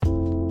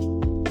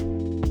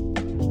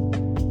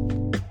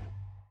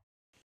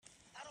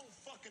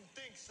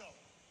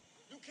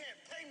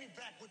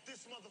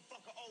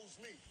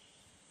me.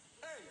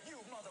 Hey, you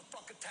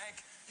motherfucker tank.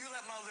 You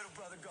let my little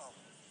brother go.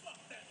 Fuck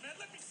that, man.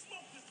 Let me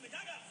smoke this nigga.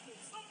 I gotta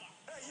smoke somebody.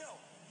 Hey, yo,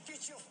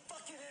 get your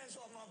fucking hands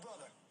off my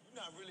brother.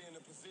 You're not really in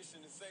a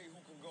position to say who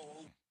can go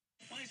who.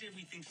 Why is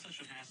everything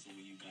such a hassle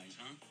with you guys,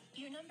 huh?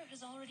 Your number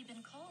has already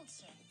been called,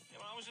 sir.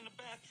 Yeah, well, I was in the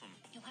bathroom.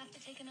 You'll have to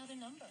take another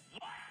number.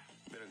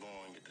 Better go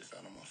on and get this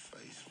out of my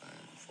face, man,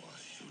 before I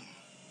shoot him.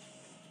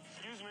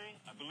 Excuse me,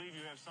 I believe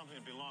you have something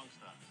that belongs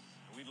to us,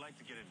 and we'd like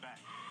to get it back.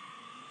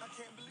 I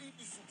can't believe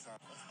you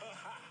sometimes.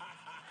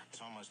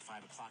 It's almost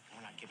 5 o'clock, and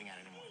we're not giving out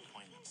any more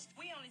appointments.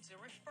 We only do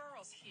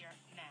referrals here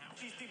now.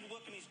 These people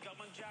working these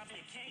government jobs and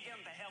you can't get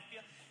them to help you.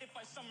 If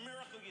by some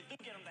miracle you do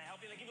get them to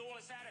help you, they give you all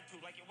this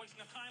attitude like you're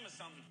wasting your time or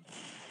something.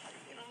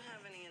 You don't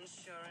have any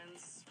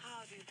insurance.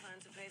 How do you plan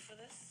to pay for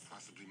this?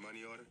 Possibly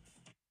money order?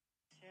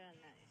 Sure,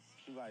 nice.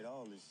 He write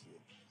all this shit.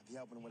 I be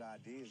helping him with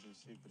ideas and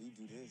shit, but he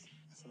do this.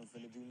 That's what I'm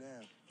finna do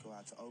now. Go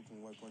out to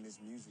Oakland, work on this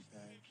music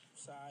thing.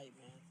 Sorry,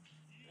 man.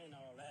 Ain't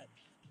all that.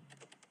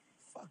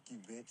 Fuck you,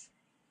 bitch.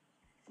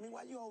 I mean,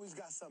 why you always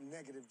got something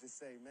negative to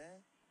say,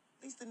 man?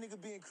 At least the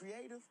nigga being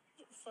creative.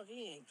 Fuck,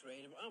 he ain't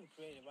creative. I'm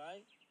creative, all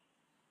right?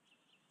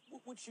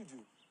 What you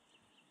do?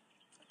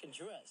 I can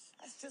dress.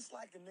 That's just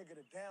like a nigga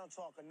to down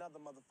talk another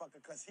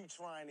motherfucker cause he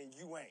trying and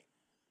you ain't.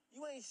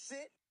 You ain't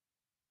shit.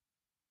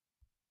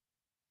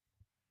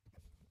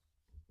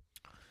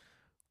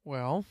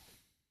 Well,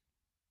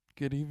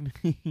 good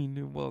evening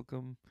and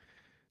welcome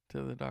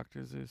to the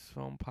Dr. Zeus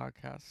Film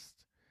Podcast.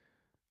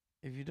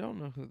 If you don't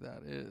know who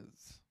that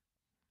is,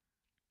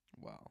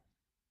 well,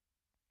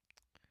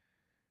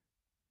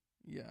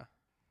 yeah,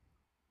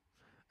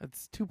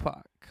 that's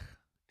Tupac.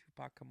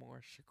 Tupac Amaru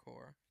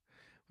Shakur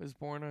was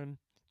born on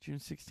June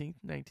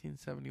 16th,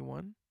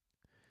 1971,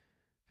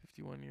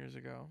 51 years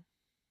ago.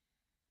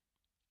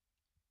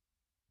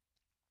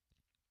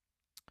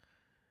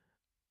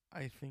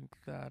 I think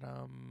that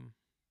I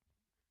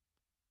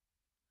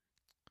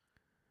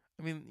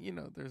mean, you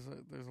know, there's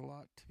a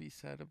lot to be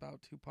said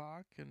about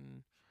Tupac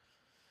and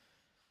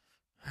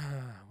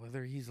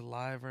whether he's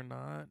alive or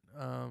not.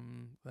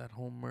 That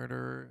whole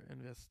murder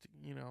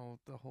you know,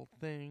 the whole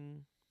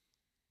thing.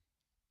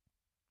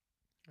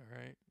 All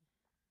right.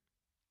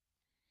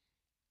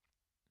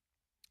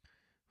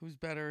 Who's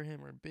better,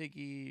 him or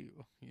Biggie?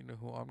 You know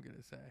who I'm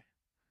gonna say.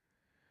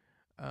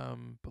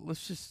 But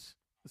let's just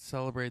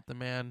celebrate the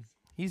man.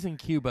 He's in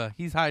Cuba.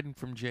 He's hiding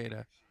from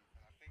Jada.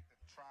 I think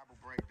the tribal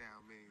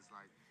breakdown means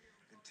like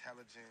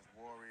intelligent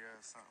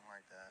warrior, something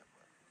like that.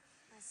 But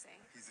I see.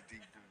 he's a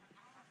deep dude.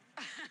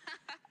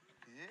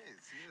 He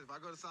is. If I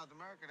go to South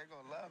America, they're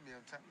going to love me,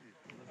 I'm telling you.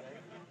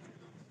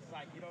 It's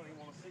like you don't even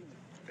want to see me.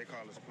 They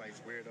call this place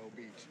Weirdo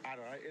Beach.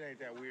 It ain't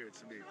that weird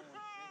to me.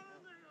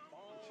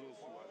 You'll see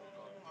why they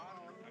call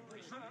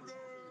it.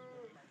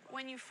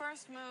 When you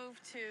first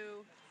moved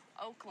to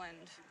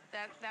Oakland,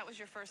 that was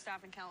your first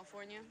stop in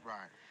California?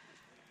 Right.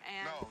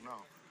 And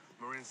No.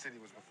 Marin City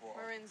was before.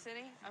 Marin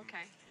City?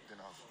 Okay. Then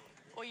also.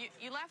 Well,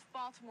 you left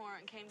Baltimore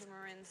and came to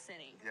Marin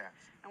City. Yes.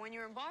 And when you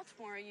were in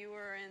Baltimore, you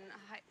were in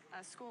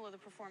a school of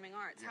the performing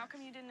arts. Yes. How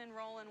come you didn't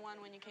enroll in one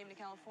when you came to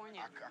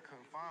California? I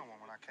couldn't find one.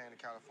 When I came to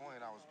California,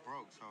 and I was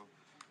broke, so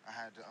I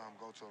had to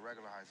go to a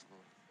regular high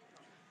school.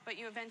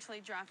 But you eventually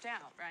dropped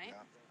out, right?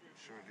 Yeah,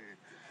 sure did.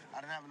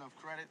 I didn't have enough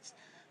credits.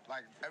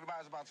 Like,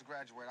 everybody was about to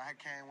graduate. I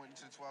went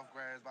into the 12th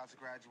grade, about to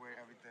graduate,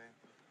 everything.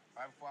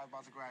 Right before I was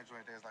about to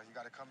graduate, they was like, you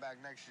got to come back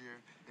next year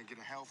and get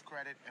a health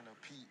credit and a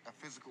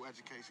physical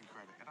education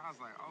credit. And I was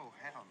like, oh,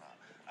 hell no.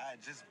 I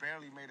had just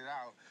barely made it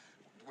out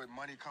with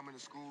money coming to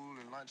school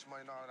and lunch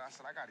money and all that. I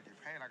said, I got to get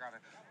paid. I got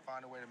to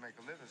find a way to make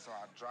a living. So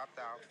I dropped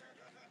out,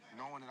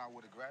 knowing that I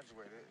would have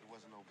graduated. It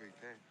wasn't no big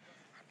thing.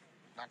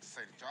 Not to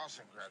say that y'all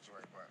shouldn't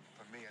graduate, but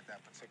for me at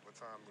that particular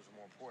time, it was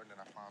more important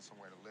that I find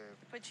somewhere to live.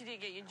 But you did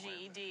get your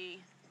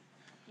GED.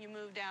 You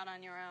moved out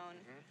on your own.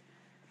 Mm-hmm.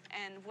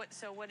 And what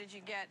did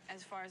you get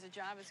as far as a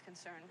job is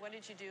concerned? What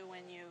did you do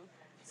when you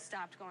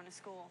stopped going to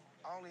school?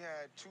 I only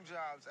had 2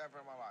 jobs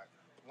ever in my life.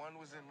 One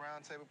was in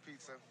Round Table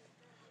Pizza.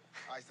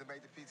 I used to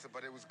make the pizza,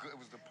 but it was good.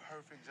 It was the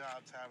perfect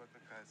job,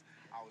 Tabitha, because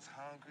I was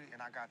hungry and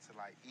I got to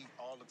like eat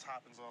all the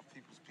toppings off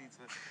people's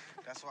pizza.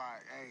 That's why,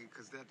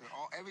 because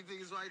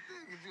everything is right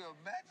there. Could you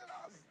imagine?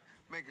 I was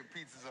making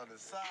pizzas on the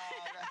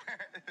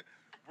side,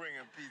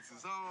 bringing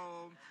pizzas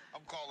home.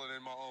 I'm calling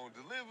in my own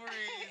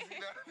deliveries. You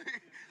know?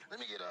 Let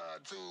me get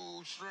 2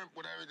 shrimp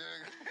with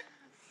everything.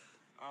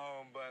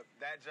 But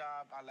that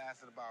job, I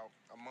lasted about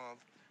a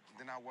month.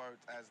 Then I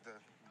worked as the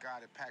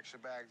guy that packs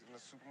your bags in the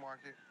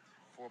supermarket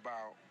for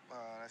about,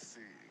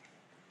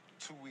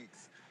 2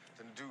 weeks.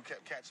 Then the dude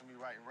kept catching me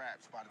writing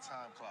raps by the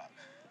time clock.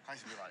 I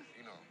used to be like,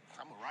 you know,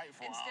 I'm going to write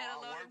for Instead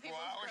an of hour, loading work for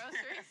people's hours.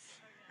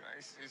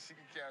 groceries. She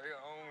can carry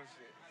her own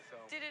shit. So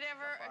Did it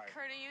ever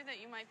occur to you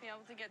that you might be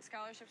able to get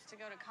scholarships to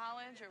go to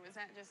college, or was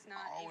that just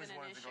not even an issue? I always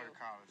wanted to go to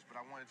college, but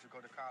I wanted to go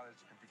to college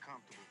and be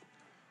comfortable.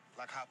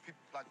 Like how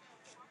people, like,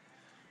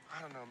 I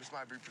don't know, this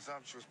might be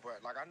presumptuous, but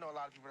like I know a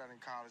lot of people that are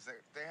in college,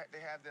 they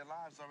have their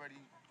lives already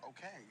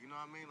okay. You know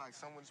what I mean? Like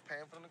someone's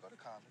paying for them to go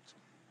to college.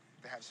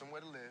 They have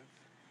somewhere to live.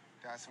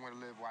 That's somewhere to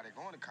live while they're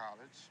going to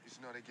college. You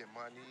know, they get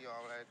money,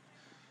 all that.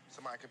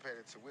 Somebody can pay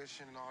their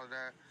tuition and all of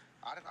that.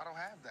 I don't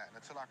have that. And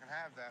until I can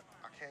have that,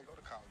 I can't go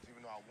to college,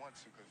 even though I want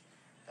to, because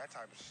that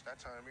type of that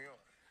turned me on.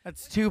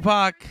 That's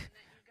Tupac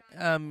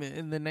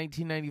in the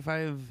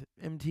 1995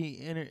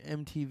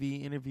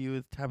 MTV interview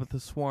with Tabitha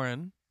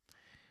Swarren,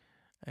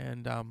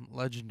 and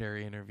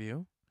legendary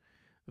interview.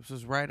 This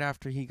was right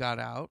after he got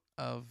out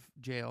of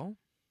jail.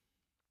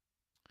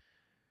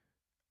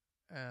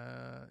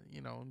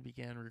 And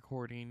began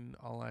recording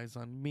All Eyes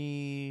on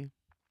Me.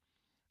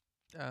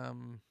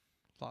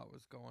 Lot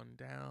was going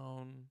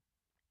down.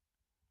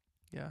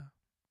 Yeah.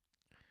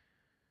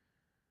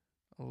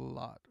 A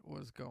lot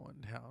was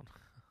going down.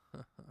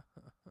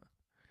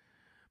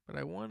 But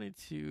I wanted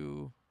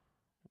to,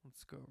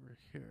 let's go over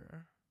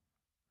here,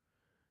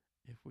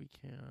 if we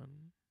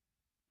can.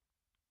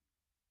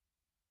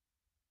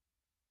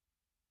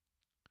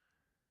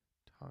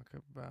 Talk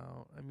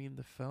about,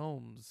 the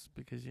films,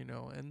 because,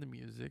 and the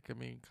music.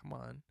 Come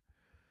on.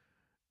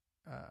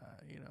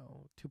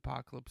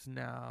 Tupacalypse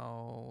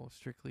Now,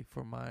 Strictly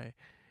for My,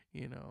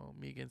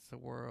 Me Against the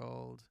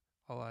World,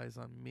 All Eyes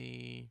on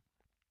Me,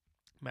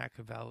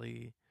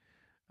 Machiavelli.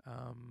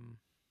 Let's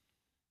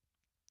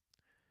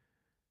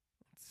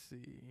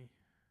see.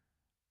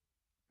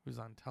 He was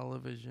on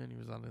television. He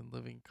was on In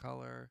Living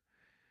Color.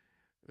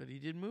 But he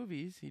did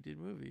movies. So what do you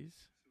think?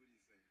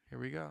 Here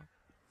we go.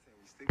 Say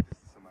we stick this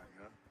to somebody,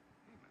 huh?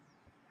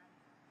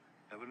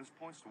 Evidence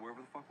points to wherever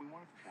the fuck we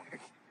want it to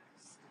point.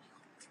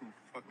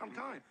 I'm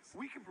telling you,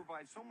 we can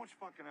provide so much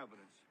fucking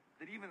evidence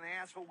that even the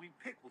asshole we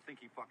pick will think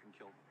he fucking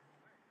killed him.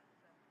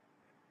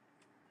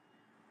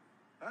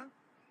 Huh?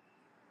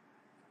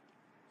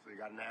 So you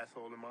got an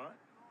asshole in mind?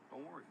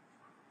 Don't worry.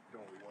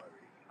 Don't worry.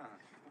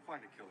 We'll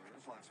find a killer.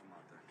 There's lots of them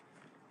out there.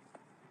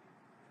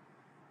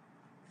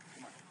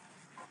 Come on.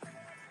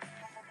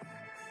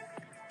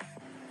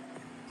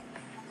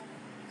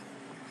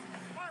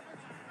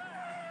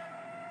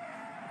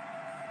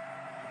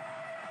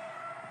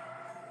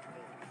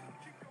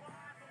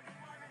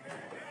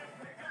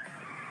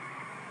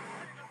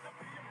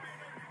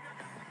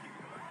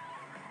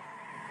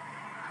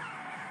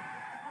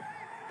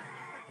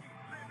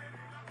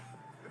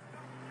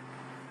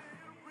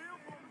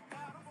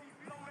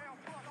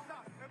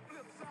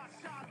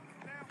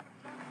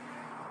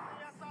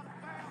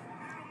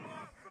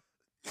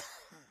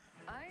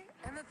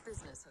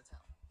 Business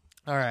hotel.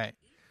 All right.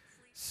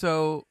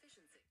 So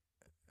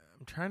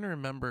I'm trying to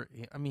remember.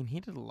 He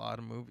did a lot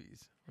of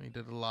movies. He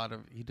did a lot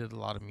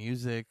of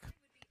music.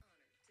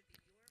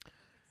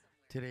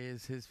 Today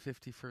is his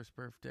 51st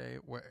birthday,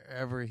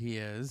 wherever he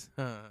is.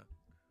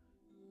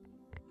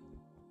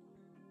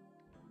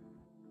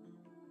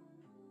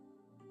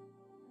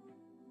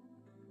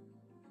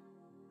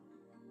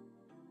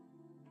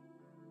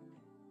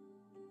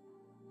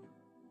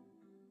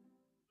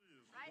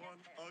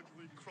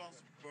 Ugly,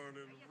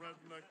 cross-burning,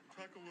 redneck,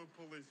 Peckerwood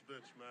police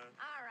bitch, man.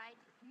 All right,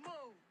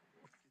 move.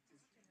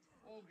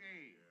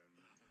 Okay.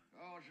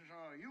 Oh, this is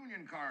a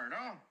union card,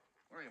 huh?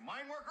 What are you,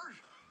 mine workers?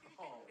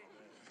 Oh,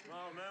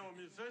 man, we're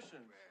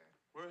musicians.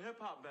 We're a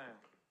hip-hop band.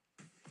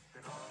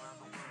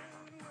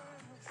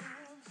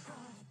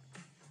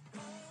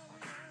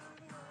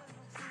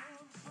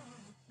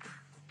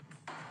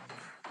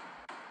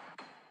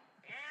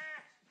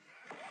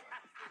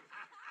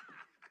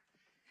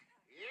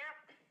 Yep.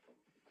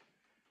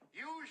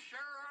 You sure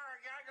are a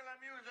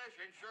gaggling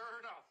musician, sure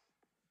enough.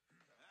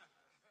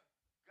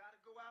 Gotta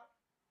go out?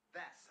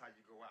 That's how you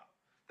go out.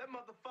 That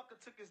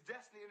motherfucker took his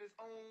destiny in his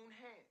own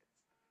hands.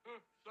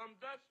 Some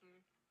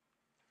destiny.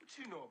 What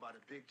you know about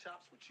it, Big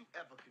Chops? What you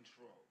ever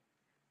control?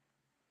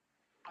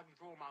 I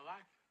control my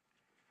life.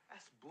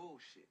 That's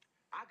bullshit.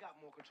 I got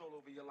more control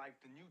over your life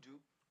than you do.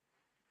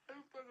 How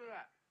you figure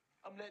that?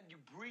 I'm letting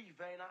you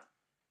breathe, ain't I?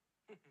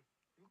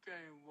 You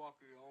can't even walk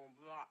your own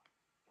block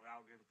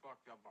without getting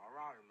fucked up by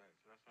rider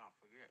mates. Let's not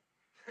forget.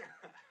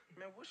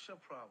 Man, what's your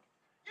problem?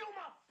 You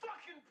my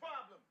fucking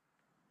problem!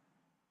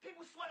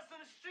 People sweat us on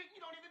the street and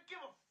you don't even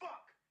give a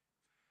fuck!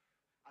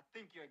 I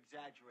think you're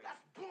exaggerating. That's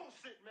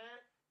bullshit,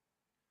 man!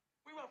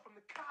 We run from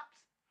the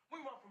cops,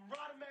 we run from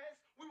rider mans,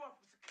 we run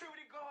from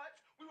security guards,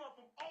 we run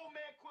from old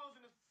man Quills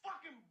in this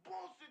fucking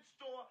bullshit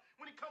store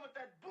when he come with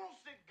that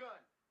bullshit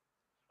gun.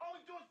 All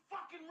we do is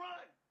fucking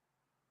run!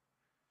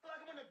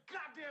 Like I'm on a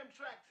goddamn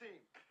track team.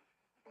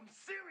 I'm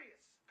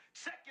serious.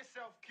 Check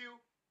yourself, Q.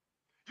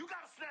 You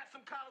gotta snatch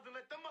some collars and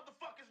let them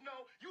motherfuckers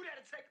know you there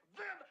to take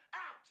them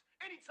out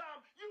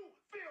anytime you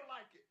feel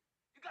like it.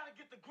 You gotta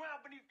get the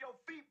ground beneath your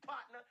feet,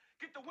 partner.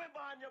 Get the wind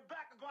behind your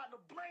back and go out in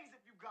the blaze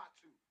if you got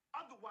to.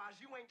 Otherwise,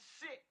 you ain't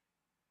shit.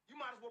 You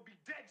might as well be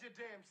dead your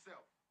damn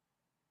self.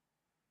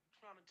 You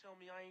trying to tell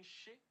me I ain't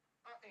shit?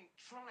 I ain't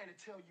trying to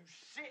tell you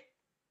shit.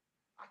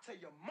 I tell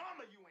your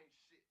mama you ain't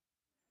shit.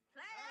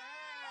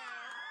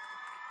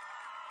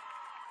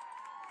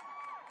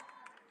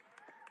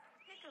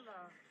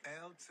 Piccolo.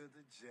 L to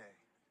the J.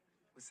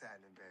 What's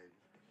happening, baby?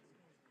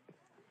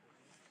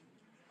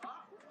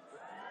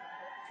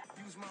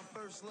 You was my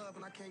first love,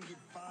 and I can't get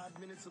 5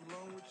 minutes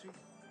alone with you.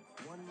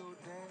 One little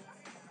dance.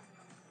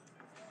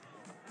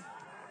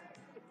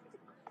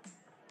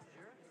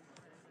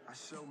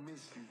 sure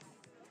miss you.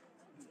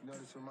 You know,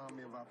 this remind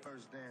me of our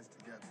first dance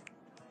together.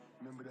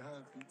 Remember the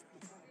hug?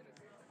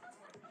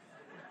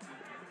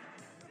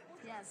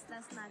 Yes,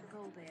 let's not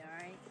go there,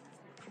 all right?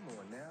 Come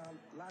on now.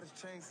 A lot has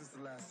changed since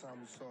the last time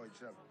we saw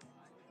each other.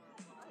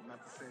 I'm not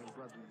the same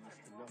brother we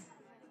used to know.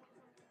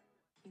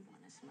 He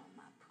want to smell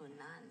my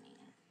punani.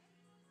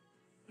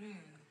 Really?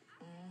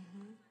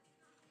 Mm-hmm.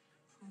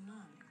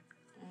 Punani.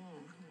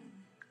 Mm-hmm.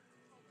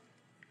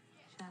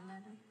 Should I let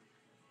him?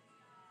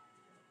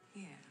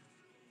 Yeah.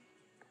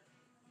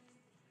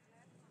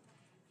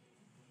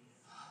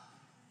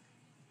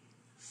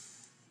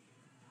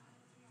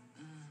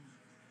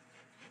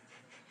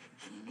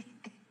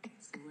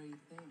 So what do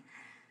you think?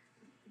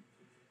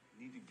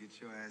 Need to get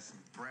your ass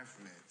some breath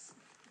mints.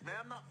 Man,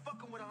 I'm not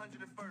fucking with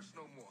 101st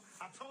no more.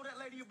 I told that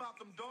lady about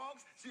them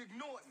dogs. She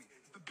ignored me.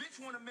 If the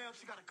bitch want a mail,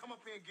 she gotta come up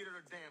here and get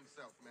her damn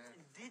self, man.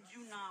 Did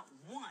you not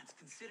once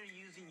consider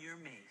using your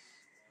mace?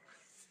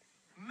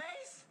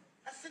 Mace?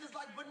 That shit is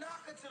like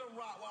Banaka to them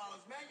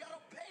Rottweilers, man. Y'all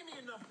don't pay me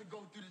enough to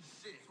go through this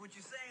shit. So what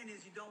you're saying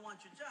is you don't want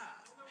your job.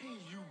 Here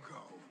you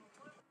go.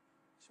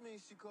 Which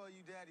means she call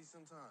you daddy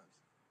sometimes.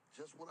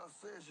 Just what I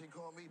said, she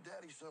called me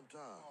daddy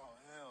sometime. Oh,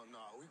 hell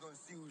no. We gonna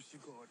see who she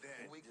called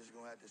daddy. We just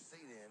gonna have to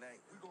see then, ain't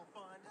we? We gonna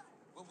find out.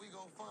 Well, we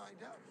gonna find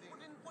out then.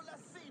 Well,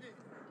 let's see then.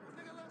 Well,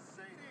 nigga, let's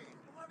see then.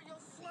 Well, hurry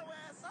your slow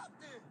ass up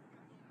then.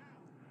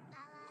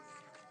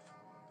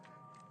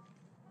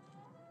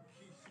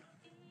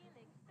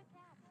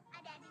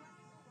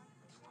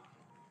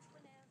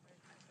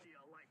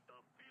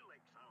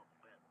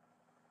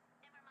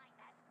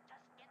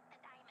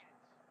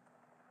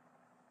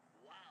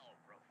 Wow,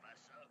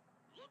 Professor.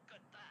 Look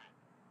at that.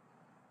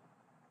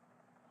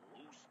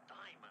 Loose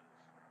diamonds.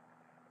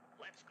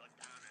 Let's go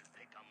down and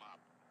pick them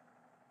up.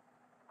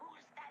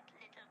 Who's that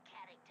little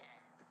character?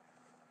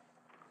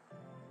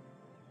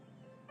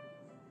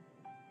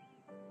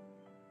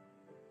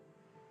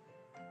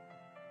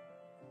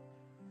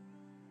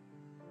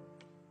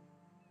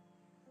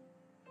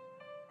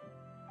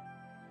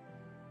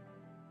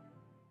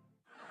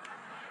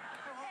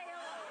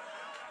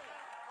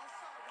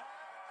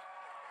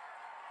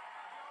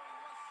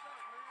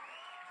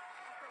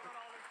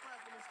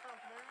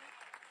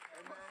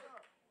 Hey, man,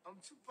 I'm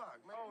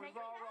Tupac, man. Oh, it's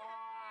all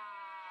right.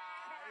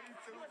 He's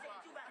You want to say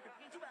Tupac.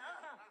 Tupac?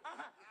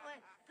 Well, plus,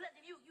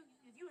 if you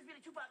was really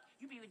Tupac,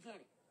 you'd be with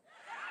Janet.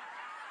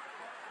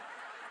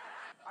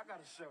 I got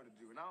a show to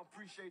do, and I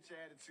appreciate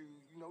your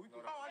attitude. You know, we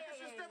can... No. Oh, I guess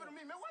you're stepping to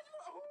me, man. Why you...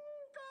 Oh,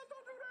 God,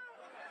 don't do that.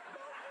 Don't do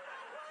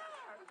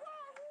that.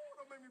 Why?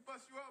 Don't make me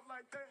bust you up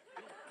like that.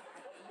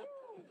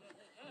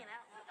 And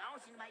I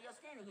don't see anybody else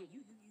standing here.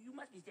 You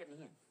must be stepping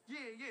to him.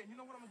 Yeah. You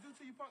know what I'm gonna do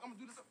to you, punk? I'm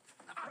gonna do this. So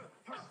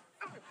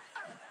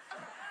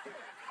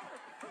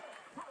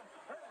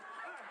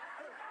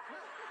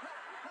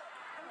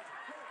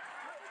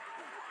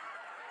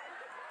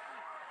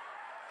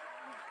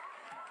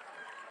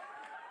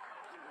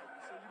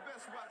you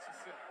best watch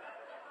yourself.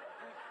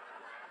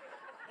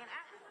 And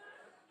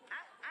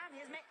I'm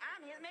his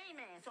main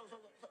man. So.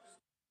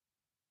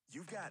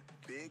 You got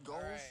big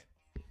goals?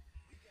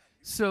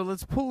 So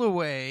let's pull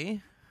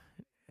away.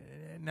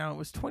 Now, it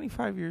was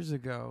 25 years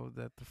ago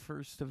that the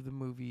first of the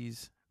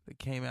movies that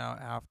came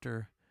out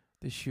after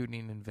the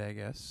shooting in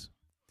Vegas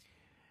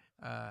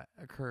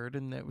occurred,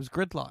 and it was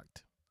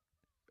Gridlocked.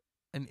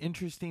 An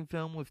interesting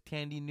film with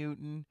Tandy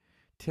Newton,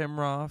 Tim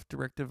Roth,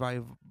 directed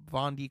by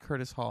Von D.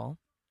 Curtis Hall.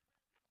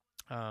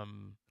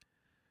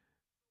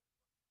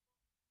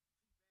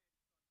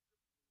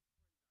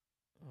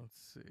 Let's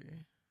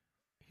see.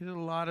 He did a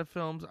lot of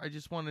films. I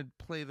just want to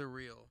play the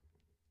reel.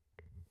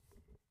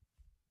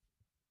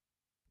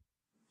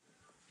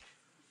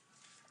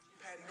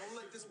 Patty, don't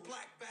let this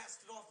black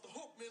bastard off the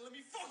hook, man. Let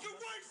me fucking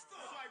waste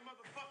her. That's right,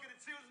 motherfucker. The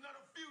children of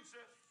the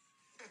future.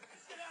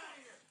 Get out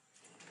of here.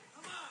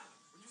 Come on.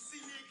 When you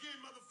see me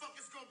again, motherfucker,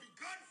 it's gonna be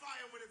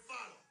gunfire when it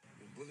follows.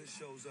 When Bullet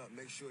shows up,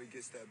 make sure he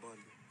gets that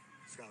bundle.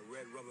 It's got a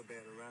red rubber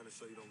band around it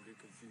so you don't get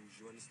confused.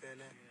 You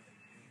understand that?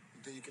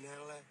 You think you can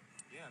handle that?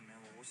 Yeah,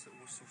 man. Well, what's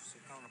the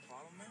kind of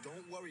problem, man?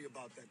 Don't worry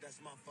about that. That's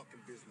my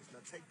fucking business.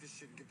 Now take this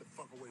shit and get the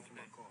fuck away from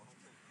my car.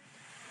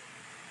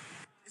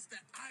 It's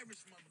that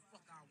Irish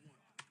motherfucker I want.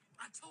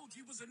 I told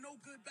you he was a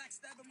no-good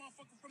backstabbing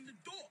motherfucker from the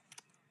door.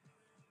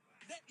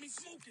 Let me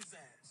smoke his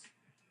ass.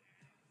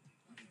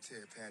 You can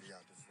tear Patty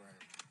out the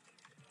frame.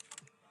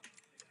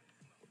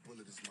 But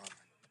Bullet is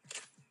mine.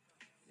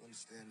 You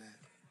understand that?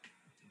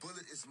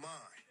 Bullet is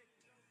mine.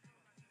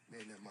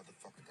 Me and that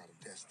motherfucker got a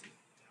destiny.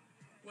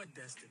 What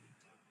destiny?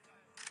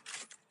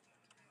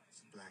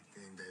 It's a black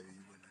thing, baby.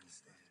 You wouldn't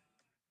understand.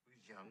 We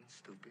was young,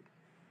 stupid,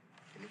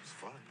 and it was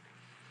fun.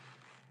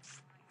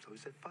 So we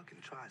said,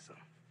 fucking try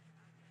something.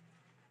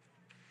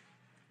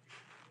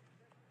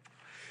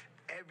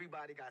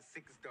 Everybody got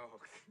sick as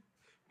dogs.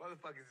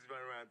 Motherfuckers is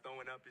running around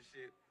throwing up and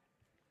shit.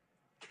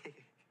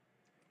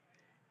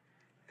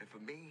 And for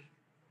me,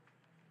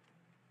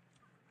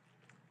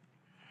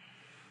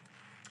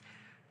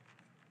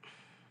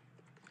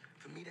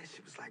 that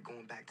shit was like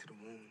going back to the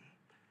womb.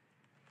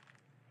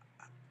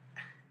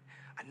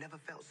 I never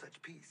felt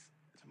such peace.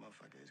 This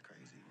motherfucker is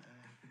crazy, man.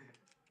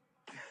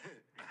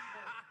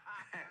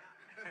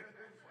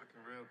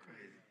 Fucking real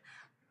crazy.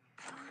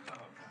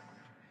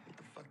 What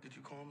the fuck did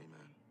you call me,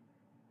 man?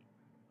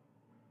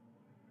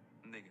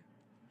 Nigga.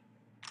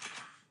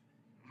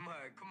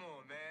 Mud, come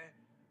on, man.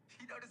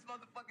 You know this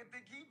motherfucker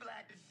think he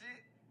black as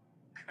shit?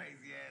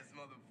 Crazy ass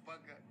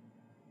motherfucker.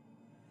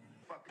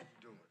 Fuck are you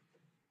doing?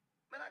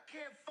 Man, I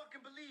can't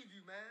fucking believe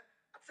you, man.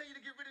 I tell you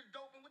to get rid of the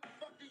dope, and what the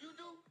fuck do you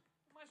do?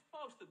 What am I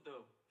supposed to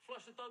do?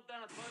 Flush the dope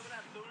down the toilet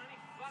without doing anything?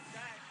 Fuck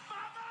that.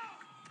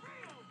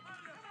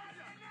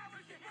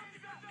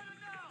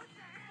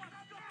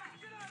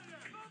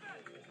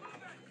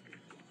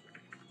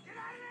 Get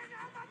out of there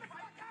now,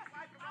 motherfucker!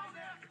 Wipe it right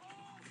there.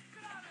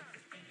 Get out of there!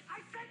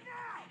 I said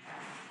now!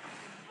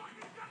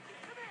 Fucking junkie,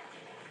 come here!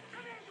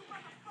 Come here, you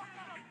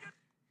motherfucker!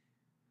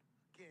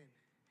 Again.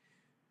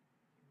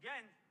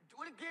 Again?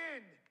 Do it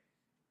again!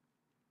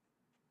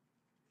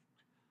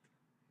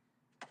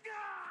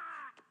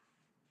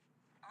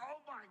 Oh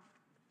my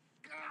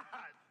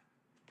God!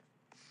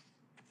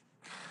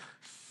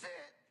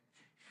 Shit!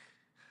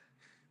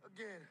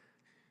 Again.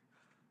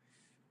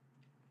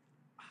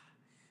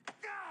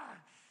 God!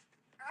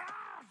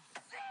 Ah,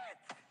 shit!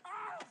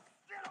 Oh,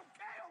 shit,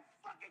 okay, oh,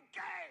 fucking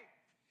gay!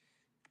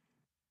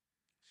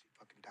 She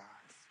fucking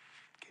dies.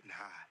 Getting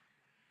high.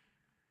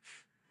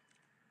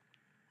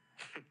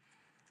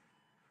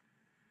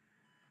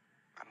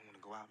 I don't want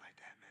to go out like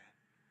that, man.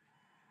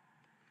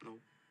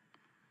 Nope.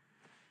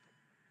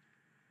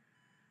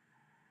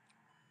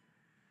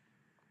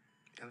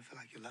 You ever feel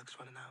like your luck's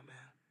running out,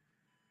 man?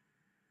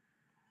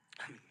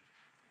 I mean,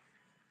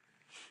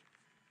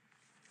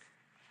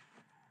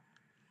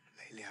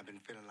 lately I've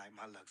been feeling like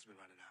my luck's been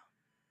running out.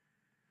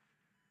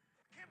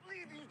 Can't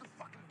believe you used a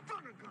fucking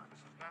gunner gun. This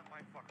is not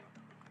my fuck up.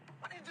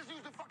 Why didn't you just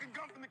use the fucking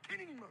gun from the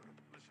Kennedy murder?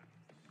 Listen,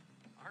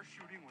 our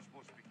shooting was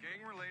supposed to be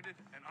gang-related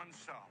and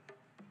unsolved.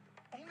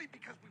 Only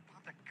because we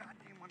popped a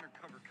goddamn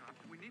undercover cop,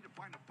 we need to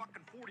find a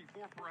fucking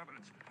 44 for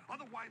evidence.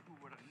 Otherwise, we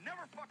would have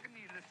never fucking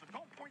needed it, so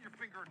don't point your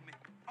finger at me.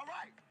 All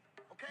right,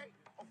 okay?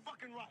 Oh,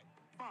 fucking right.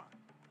 Fine.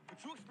 But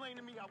you explain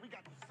to me how we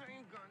got the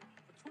same gun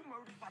for two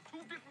murders by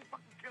two different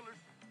fucking killers,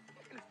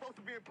 and it's supposed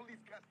to be in police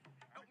custody.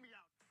 Help me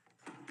out.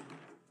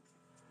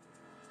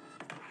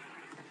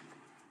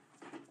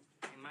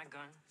 Hey, my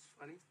gun. It's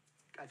funny.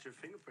 Got your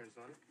fingerprints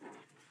on it.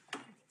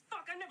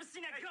 Fuck, I never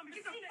seen that gun.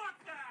 Get the fuck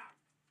down!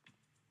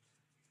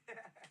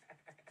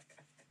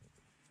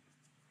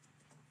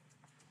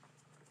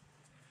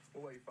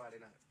 What were you Friday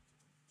night?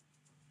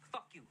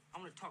 Fuck you. I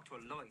want to talk to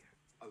a lawyer.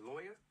 A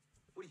lawyer?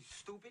 What are you,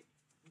 stupid?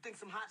 You think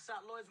some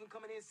hotshot lawyer's gonna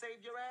come in here and save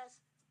your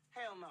ass?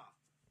 Hell no.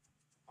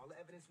 All the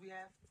evidence we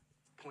have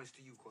points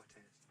to you,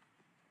 Cortez.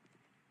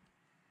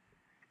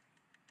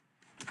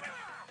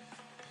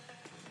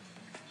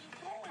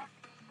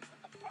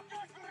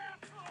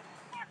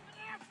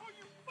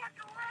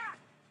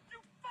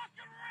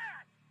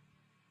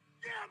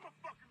 Yeah, I'm a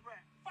fucking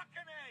rat.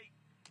 Fucking A.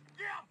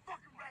 Yeah, I'm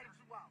fucking ratted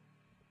you out.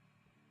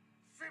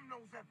 Sim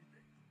knows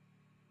everything.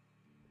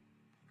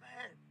 Go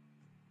ahead.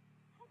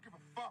 I don't give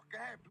a fuck. Go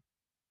ahead.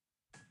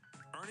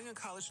 Earning a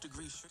college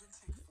degree shouldn't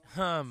take...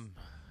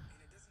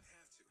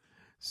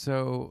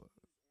 So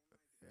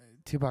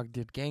Tupac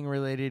did gang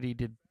related. He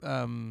did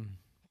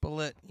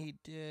Bullet. He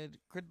did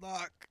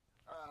Gridlock,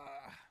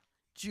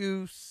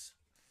 Juice,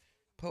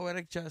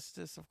 Poetic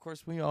Justice. Of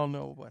course, we all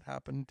know what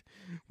happened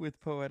with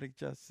Poetic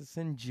Justice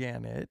and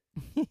Janet.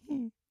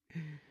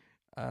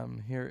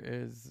 Here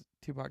is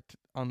Tupac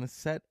on the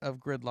set of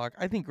Gridlock.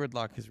 I think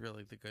Gridlock is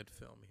really the good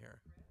film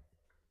here.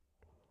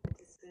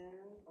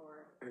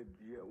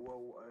 Yeah,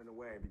 well, in a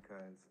way,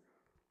 because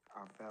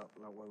I felt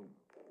like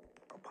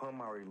upon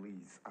my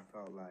release, I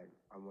felt like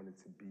I wanted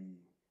to be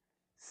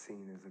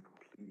seen as a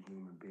complete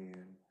human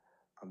being.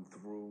 I'm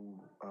through,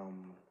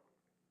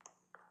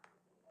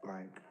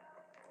 like,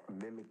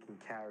 mimicking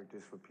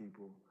characters for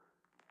people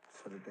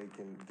so that they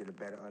can get a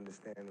better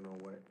understanding on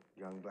what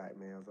young black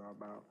males are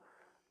about.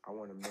 I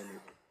want to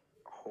mimic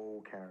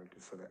whole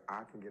characters so that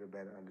I can get a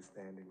better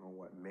understanding on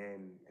what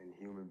men and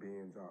human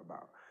beings are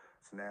about.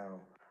 So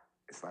now,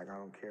 it's like I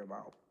don't care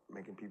about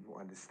making people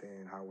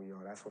understand how we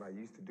are. That's what I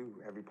used to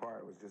do. Every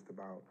part was just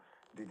about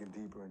digging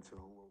deeper into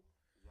who.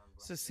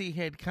 So see,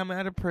 he had come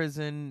out of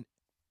prison,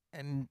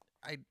 and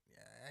I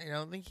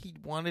don't think he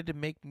wanted to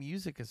make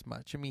music as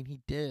much. I mean, he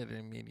did.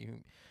 I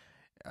mean,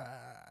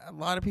 a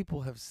lot of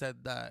people have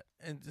said that,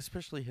 and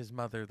especially his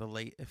mother, the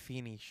late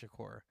Afeni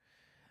Shakur,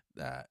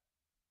 that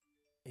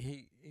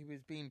he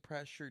was being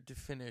pressured to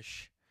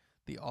finish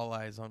the All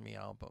Eyes on Me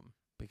album,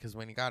 because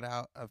when he got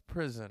out of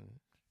prison,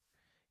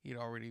 he'd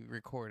already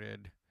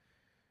recorded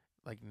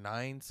like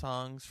 9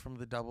 songs from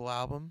the double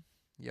album.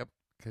 Yep,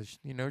 because,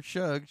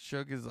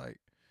 Suge is like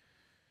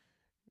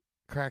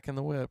cracking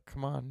the whip.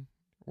 Come on,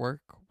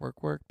 work,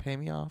 pay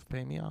me off.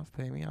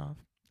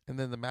 And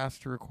then the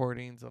master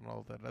recordings and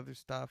all that other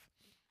stuff.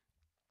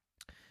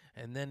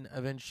 And then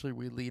eventually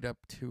we lead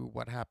up to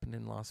what happened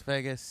in Las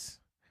Vegas.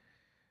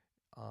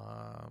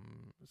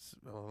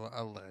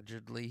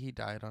 Allegedly, he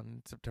died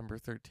on September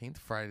 13th,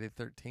 Friday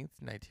 13th,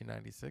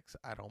 1996.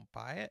 I don't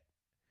buy it.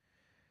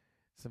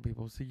 Some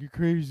people say, you're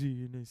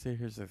crazy. And I say,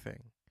 here's the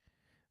thing.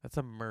 That's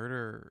a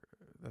murder.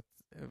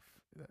 That's if,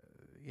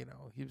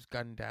 he was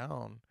gunned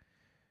down.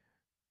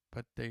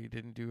 But they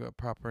didn't do a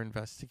proper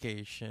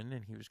investigation,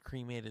 and he was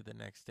cremated the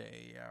next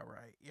day. Yeah,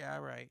 right. Yeah,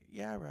 right.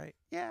 Yeah, right.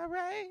 Yeah,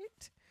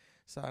 right.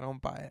 So I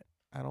don't buy it.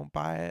 I don't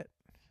buy it,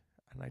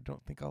 and I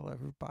don't think I'll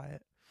ever buy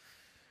it.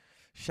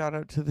 Shout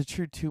out to the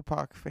true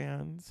Tupac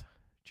fans,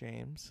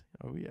 James.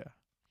 Oh yeah,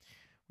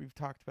 we've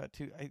talked about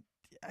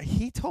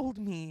he told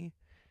me.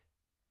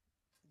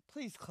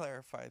 Please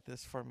clarify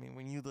this for me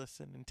when you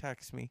listen and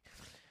text me.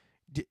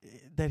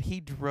 That he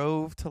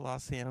drove to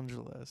Los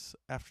Angeles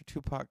after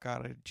Tupac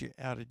got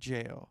out of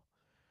jail.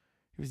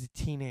 He was a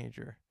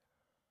teenager.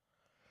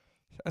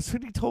 That's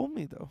what he told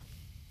me, though.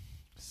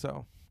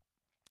 So,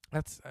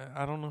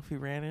 I don't know if he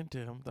ran into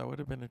him. That would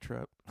have been a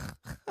trip.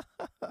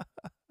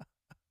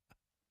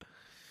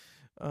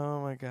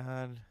 Oh, my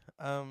God.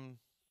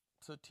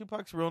 So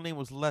Tupac's real name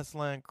was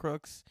Leslan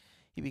Crooks.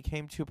 He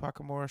became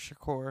Tupac Amaru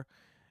Shakur.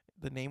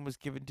 The name was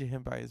given to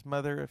him by his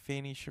mother,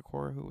 Afeni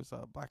Shakur, who was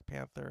a Black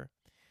Panther.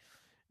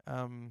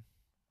 In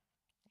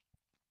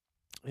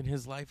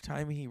his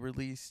lifetime, he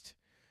released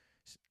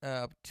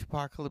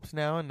Tupacalypse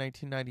Now in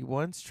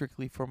 1991,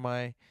 Strictly for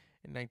My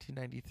in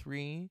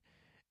 1993.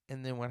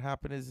 And then what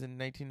happened is in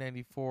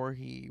 1994,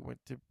 he went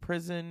to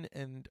prison.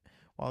 And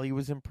while he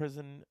was in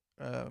prison,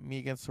 Me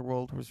Against the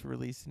World was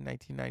released in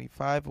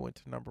 1995. It went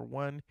to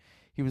 #1.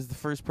 He was the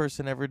first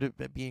person ever to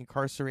be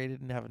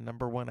incarcerated and have a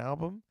 #1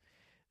 album.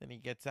 Then he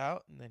gets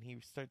out, and then he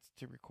starts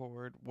to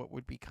record what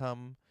would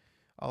become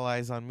All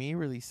Eyes on Me,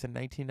 released in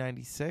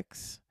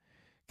 1996.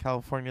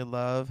 California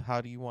Love, How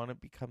Do You Want to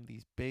Become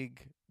These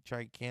Big,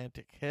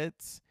 Gigantic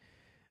Hits.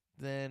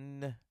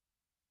 Then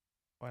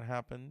what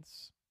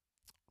happens?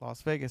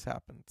 Las Vegas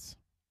happens.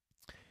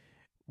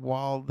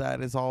 While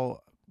that is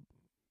all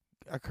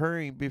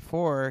occurring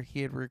before,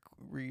 he had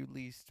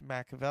released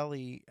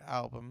Machiavelli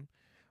album,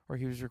 where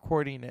he was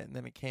recording it, and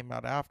then it came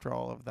out after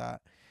all of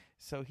that.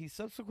 So he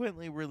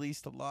subsequently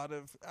released a lot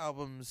of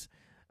albums,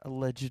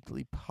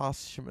 allegedly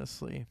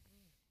posthumously.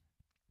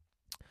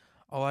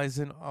 All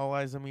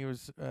Eyes on Me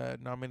was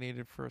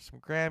nominated for some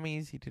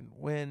Grammys. He didn't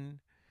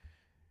win.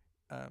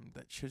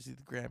 That shows you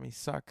the Grammys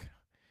suck.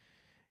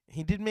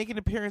 He did make an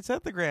appearance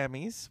at the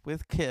Grammys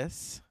with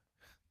Kiss,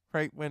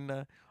 right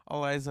when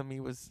All Eyes on Me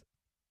was,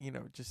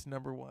 just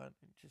 #1,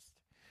 just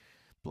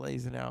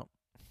blazing out.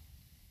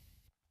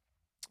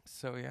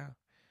 So yeah,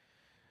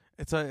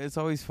 it's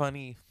always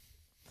funny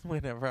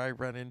whenever I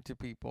run into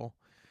people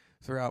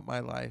throughout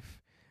my life,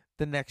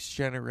 the next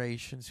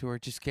generations who are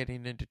just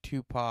getting into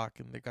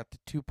Tupac and they got the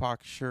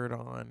Tupac shirt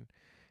on.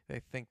 They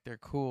think they're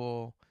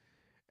cool.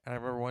 And I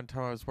remember one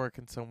time I was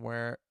working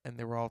somewhere and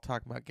they were all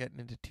talking about getting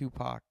into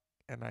Tupac,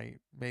 and I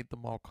made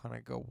them all kind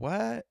of go,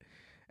 what?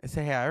 I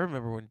say, hey, I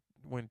remember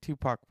when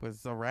Tupac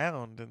was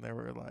around, and they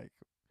were like,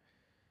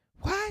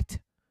 what?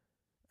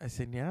 I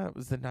said, yeah, it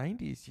was the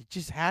 90s. You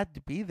just had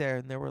to be there.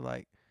 And they were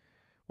like,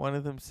 one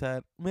of them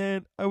said,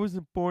 man, I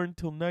wasn't born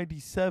till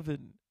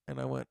 97. And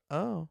I went,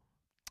 oh,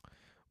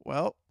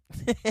 well,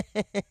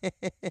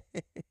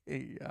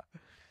 yeah.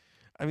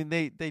 I mean,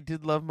 they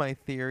did love my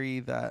theory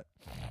that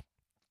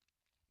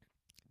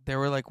they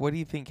were like, what do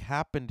you think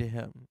happened to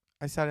him?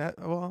 I said,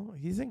 well,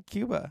 he's in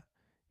Cuba.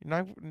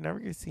 You're never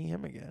going to see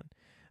him again.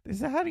 They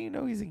said, how do you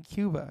know he's in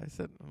Cuba? I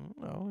said,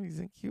 no, he's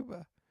in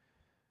Cuba.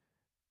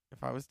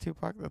 If I was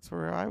Tupac, that's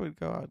where I would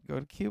go. I'd go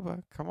to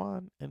Cuba. Come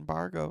on,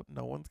 embargo.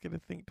 No one's going to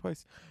think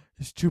twice.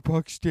 Is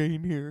Tupac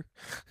staying here?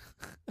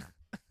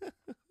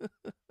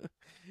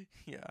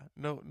 Yeah,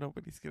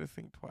 nobody's going to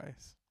think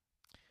twice.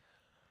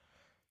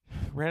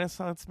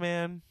 Renaissance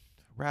man,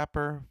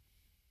 rapper,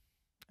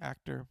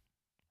 actor,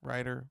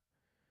 writer,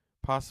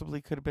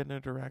 possibly could have been a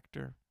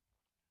director,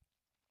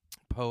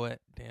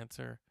 poet,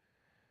 dancer,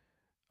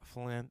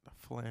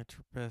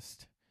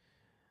 philanthropist.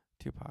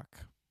 Tupac,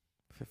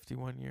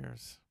 51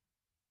 years.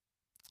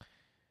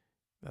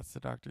 That's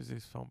the Dr.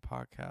 Zeus Film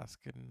Podcast.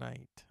 Good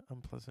night.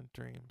 Unpleasant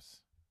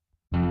dreams.